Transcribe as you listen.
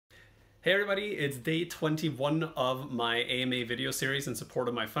Hey everybody, it's day 21 of my AMA video series in support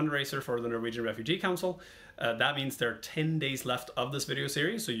of my fundraiser for the Norwegian Refugee Council. That means there are 10 days left of this video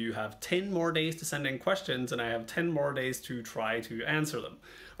series, so you have 10 more days to send in questions and I have 10 more days to try to answer them.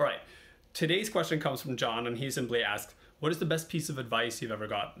 All right, today's question comes from John and he simply asked, what is the best piece of advice you've ever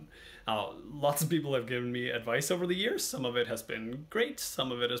gotten? Now, lots of people have given me advice over the years. Some of it has been great,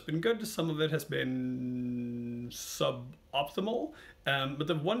 some of it has been good, some of it has been suboptimal. But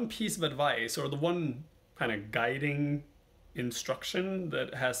the one piece of advice, or the one kind of guiding instruction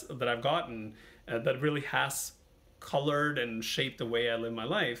that I've gotten that really has colored and shaped the way I live my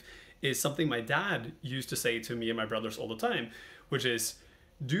life, is something my dad used to say to me and my brothers all the time, which is,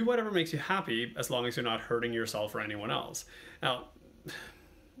 do whatever makes you happy as long as you're not hurting yourself or anyone else. Now,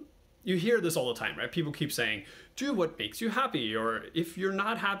 you hear this all the time, right? People keep saying, do what makes you happy, or if you're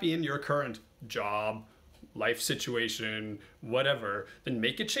not happy in your current job, life situation, whatever, then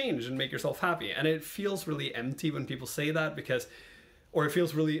make a change and make yourself happy. And it feels really empty when people say that or it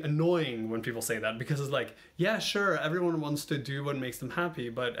feels really annoying when people say that because it's like, yeah, sure, everyone wants to do what makes them happy,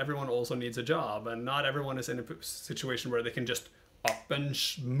 but everyone also needs a job and not everyone is in a situation where they can just up and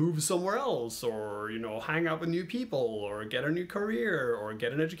move somewhere else, or, you know, hang out with new people, or get a new career, or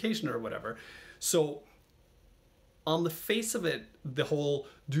get an education, or whatever. So on the face of it, the whole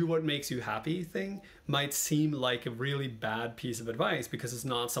do what makes you happy thing might seem like a really bad piece of advice because it's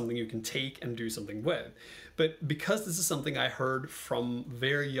not something you can take and do something with. But because this is something I heard from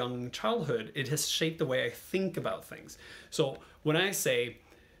very young childhood, it has shaped the way I think about things. So when I say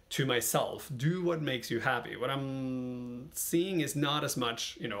to myself, do what makes you happy, what I'm seeing is not as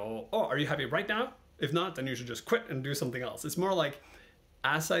much, you know, oh, are you happy right now? If not, then you should just quit and do something else. It's more like,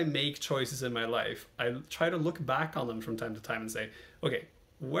 as I make choices in my life, I try to look back on them from time to time and say, okay,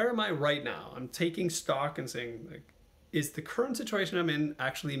 where am I right now? I'm taking stock and saying, like, is the current situation I'm in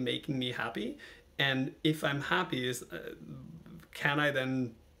actually making me happy? And if I'm happy, can I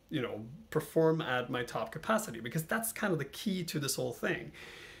then, you know, perform at my top capacity? Because that's kind of the key to this whole thing.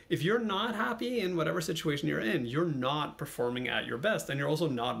 If you're not happy in whatever situation you're in, you're not performing at your best, and you're also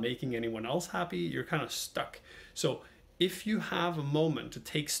not making anyone else happy. You're kind of stuck. So if you have a moment to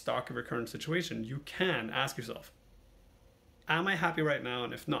take stock of your current situation, you can ask yourself, am I happy right now?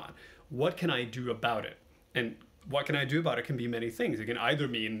 And if not, what can I do about it? And what can I do about it can be many things. It can either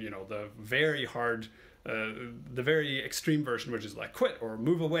mean, you know, the very hard, the very extreme version, which is like quit or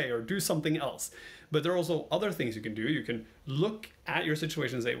move away or do something else. But there are also other things you can do. You can look at your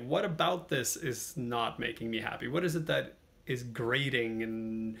situation and say, what about this is not making me happy? What is it that is grating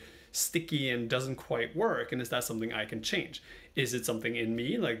and sticky and doesn't quite work? And is that something I can change? Is it something in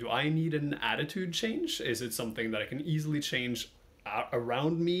me? Like, do I need an attitude change? Is it something that I can easily change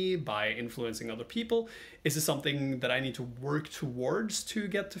around me by influencing other people? Is it something that I need to work towards to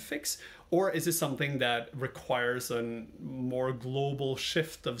get to fix? Or is it something that requires a more global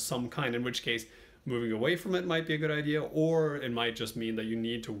shift of some kind, in which case moving away from it might be a good idea, or it might just mean that you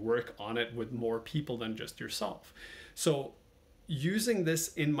need to work on it with more people than just yourself. So using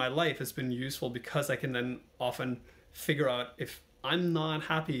this in my life has been useful because I can then often figure out if I'm not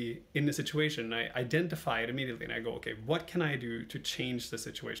happy in the situation. I identify it immediately and I go, okay, what can I do to change the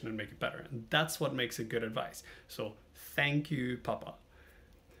situation and make it better? And that's what makes it good advice. So thank you, Papa.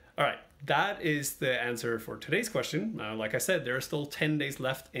 All right, that is the answer for today's question. Like I said, there are still 10 days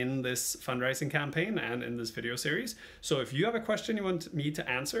left in this fundraising campaign and in this video series. So if you have a question you want me to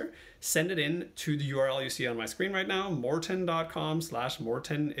answer, send it in to the URL you see on my screen right now,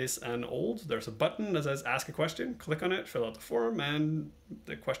 morten.com/mortenisanold. There's a button that says ask a question. Click on it, fill out the form, and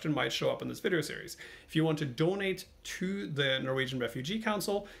the question might show up in this video series. If you want to donate to the Norwegian Refugee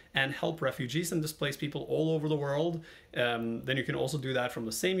Council and help refugees and displaced people all over the world, then you can also do that from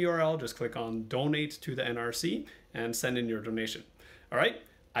the same URL. Just click on donate to the NRC and send in your donation. All right,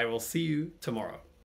 I will see you tomorrow.